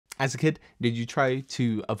As a kid, did you try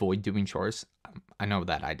to avoid doing chores? I know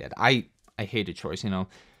that I did. I hated chores,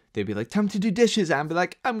 They'd be like, time to do dishes. I'd be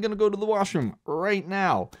like, I'm going to go to the washroom right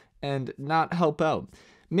now and not help out.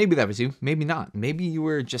 Maybe that was you. Maybe not. Maybe you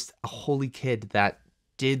were just a holy kid that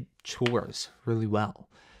did chores really well.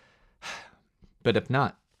 But if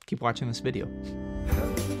not, keep watching this video.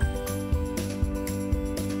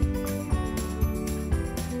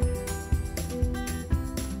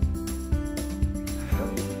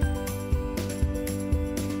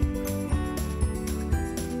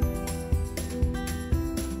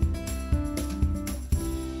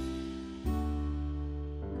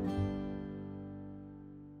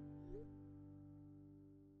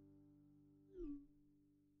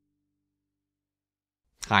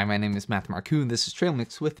 Hi, my name is Marcoux, and this is Trail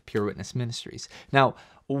Mix with Pure Witness Ministries. Now,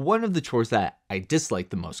 one of the chores that I disliked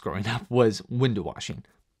the most growing up was window washing.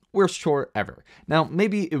 Worst chore ever. Now,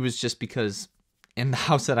 maybe it was just because in the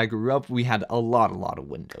house that I grew up, we had a lot of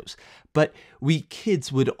windows. But we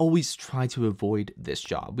kids would always try to avoid this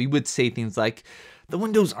job. We would say things like, the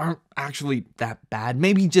windows aren't actually that bad.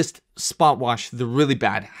 Maybe just spot wash the really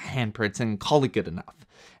bad handprints and call it good enough.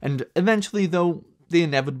 And eventually, though, the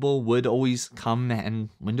inevitable would always come and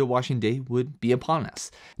window washing day would be upon us.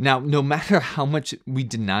 Now, no matter how much we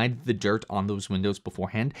denied the dirt on those windows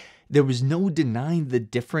beforehand, there was no denying the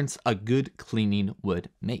difference a good cleaning would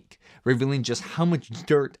make, revealing just how much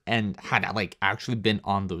dirt and had actually been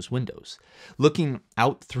on those windows. Looking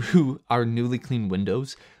out through our newly cleaned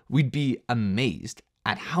windows, we'd be amazed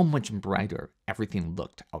at how much brighter everything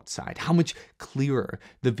looked outside, how much clearer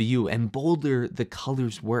the view and bolder the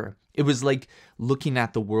colors were. It was like looking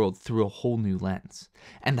at the world through a whole new lens.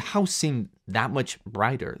 And the house seemed that much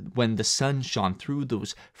brighter when the sun shone through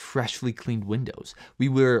those freshly cleaned windows. We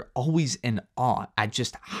were always in awe at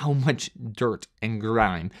just how much dirt and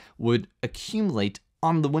grime would accumulate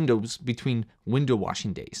on the windows between window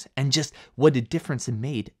washing days, and just what a difference it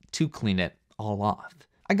made to clean it all off.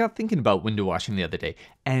 I got thinking about window washing the other day,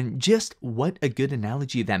 and just what a good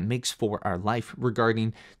analogy that makes for our life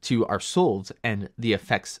regarding to our souls and the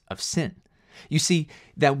effects of sin. You see,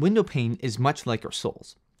 that window pane is much like our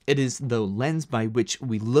souls. It is the lens by which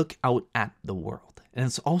we look out at the world, and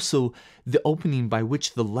it's also the opening by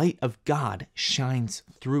which the light of God shines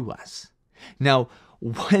through us. Now,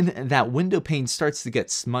 when that window pane starts to get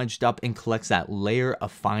smudged up and collects that layer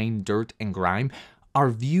of fine dirt and grime, our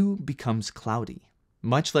view becomes cloudy.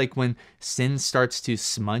 Much like when sin starts to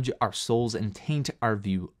smudge our souls and taint our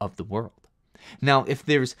view of the world. Now, if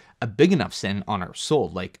there's a big enough sin on our soul,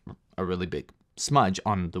 like a really big smudge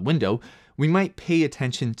on the window, we might pay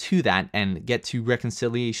attention to that and get to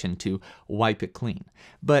reconciliation to wipe it clean.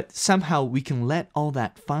 But somehow we can let all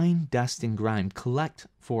that fine dust and grime collect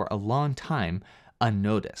for a long time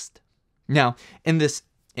unnoticed. Now, in this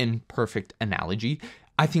imperfect analogy,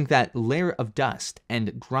 I think that layer of dust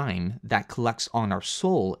and grime that collects on our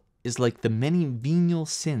soul is like the many venial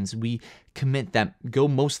sins we commit that go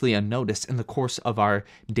mostly unnoticed in the course of our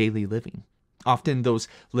daily living. Often those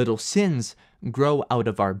little sins grow out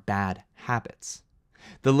of our bad habits.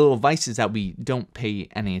 The little vices that we don't pay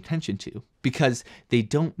any attention to because they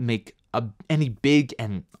don't make any big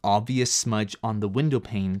and obvious smudge on the window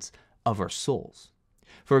panes of our souls.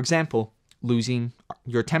 For example, losing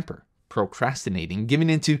your temper, procrastinating, giving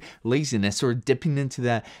into laziness, or dipping into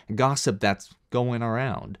the gossip that's going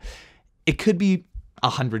around. It could be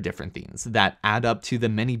 100 different things that add up to the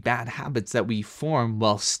many bad habits that we form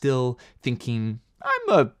while still thinking, I'm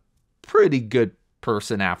a pretty good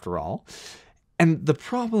person after all. And the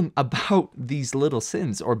problem about these little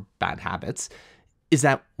sins or bad habits is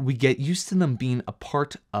that we get used to them being a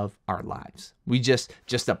part of our lives. We just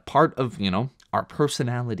a part of, our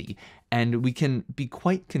personality, and we can be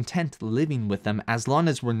quite content living with them as long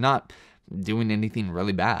as we're not doing anything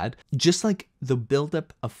really bad. Just like the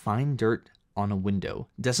buildup of fine dirt on a window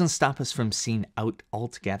doesn't stop us from seeing out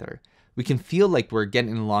altogether. We can feel like we're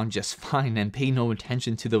getting along just fine and pay no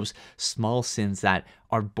attention to those small sins that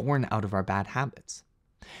are born out of our bad habits.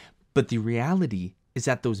 But the reality is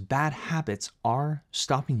that those bad habits are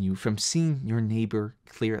stopping you from seeing your neighbor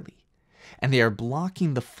clearly. And they are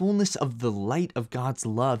blocking the fullness of the light of God's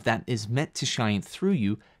love that is meant to shine through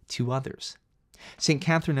you to others. St.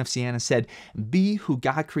 Catherine of Siena said, "Be who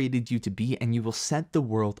God created you to be, and you will set the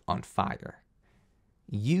world on fire."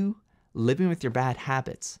 You living with your bad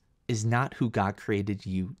habits is not who God created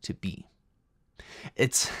you to be.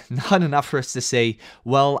 It's not enough for us to say,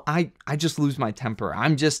 well, I just lose my temper.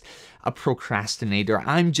 I'm just a procrastinator.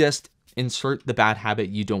 I'm just insert the bad habit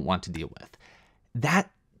you don't want to deal with.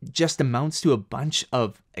 That just amounts to a bunch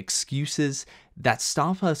of excuses that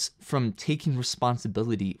stop us from taking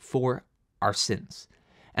responsibility for our sins.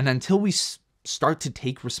 And until we start to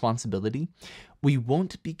take responsibility, we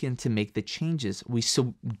won't begin to make the changes we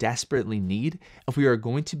so desperately need if we are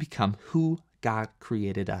going to become who God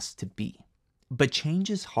created us to be. But change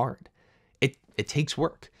is hard. It takes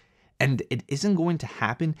work. And it isn't going to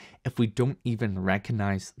happen if we don't even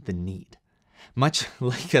recognize the need. Much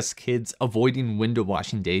like us kids avoiding window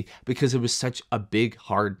washing day because it was such a big,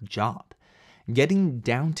 hard job. Getting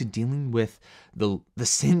down to dealing with the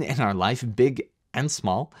sin in our life, big and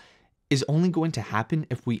small, is only going to happen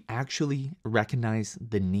if we actually recognize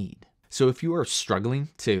the need. So if you are struggling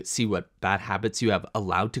to see what bad habits you have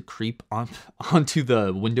allowed to creep onto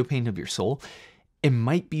the window pane of your soul, it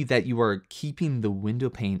might be that you are keeping the window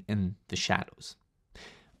pane in the shadows.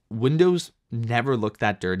 Windows never look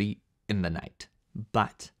that dirty in the night,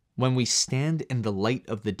 but when we stand in the light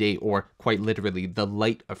of the day, or quite literally the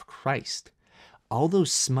light of Christ, all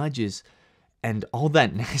those smudges and all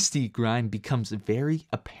that nasty grime becomes very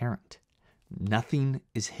apparent. Nothing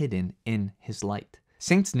is hidden in his light.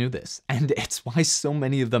 Saints knew this, and it's why so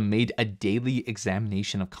many of them made a daily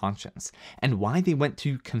examination of conscience, and why they went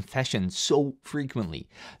to confession so frequently.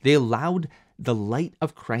 They allowed the light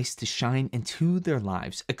of Christ to shine into their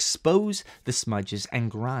lives, expose the smudges and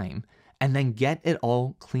grime, and then get it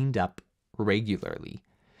all cleaned up regularly.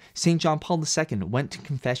 St. John Paul II went to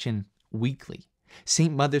confession weekly.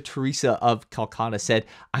 St. Mother Teresa of Calcutta said,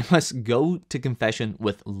 "I must go to confession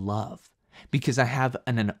with love, because I have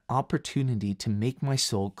an opportunity to make my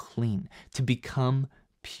soul clean, to become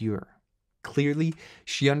pure." Clearly,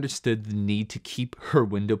 she understood the need to keep her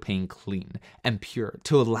window pane clean and pure,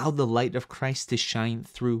 to allow the light of Christ to shine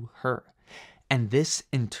through her. And this,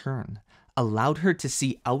 in turn, allowed her to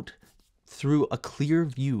see out through a clear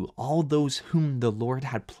view all those whom the Lord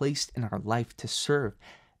had placed in our life to serve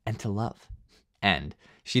and to love. And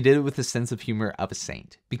she did it with a sense of humor of a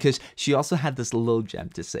saint, because she also had this little gem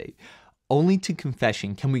to say: only to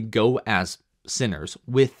confession can we go as sinners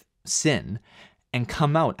with sin and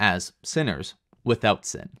come out as sinners without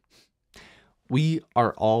sin. We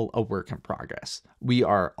are all a work in progress. We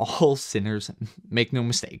are all sinners, make no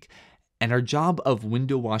mistake. And our job of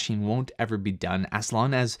window washing won't ever be done as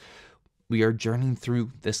long as we are journeying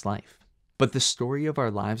through this life. But the story of our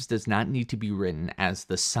lives does not need to be written as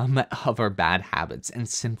the sum of our bad habits and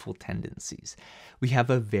sinful tendencies. We have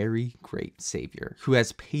a very great Savior who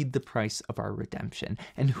has paid the price of our redemption,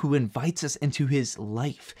 and who invites us into his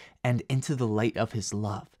life and into the light of his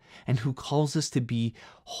love, and who calls us to be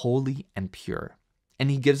holy and pure. And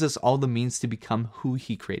he gives us all the means to become who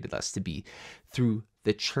he created us to be through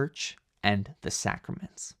the church and the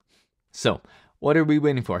sacraments. So, what are we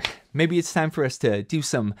waiting for? Maybe it's time for us to do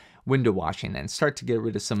some window washing and start to get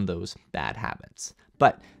rid of some of those bad habits.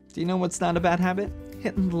 But do you know what's not a bad habit?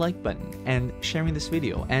 Hitting the like button and sharing this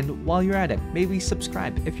video. And while you're at it, maybe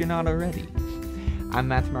subscribe if you're not already. I'm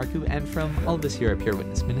Marcoux, and from all of us here at Pure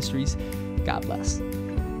Witness Ministries, God bless.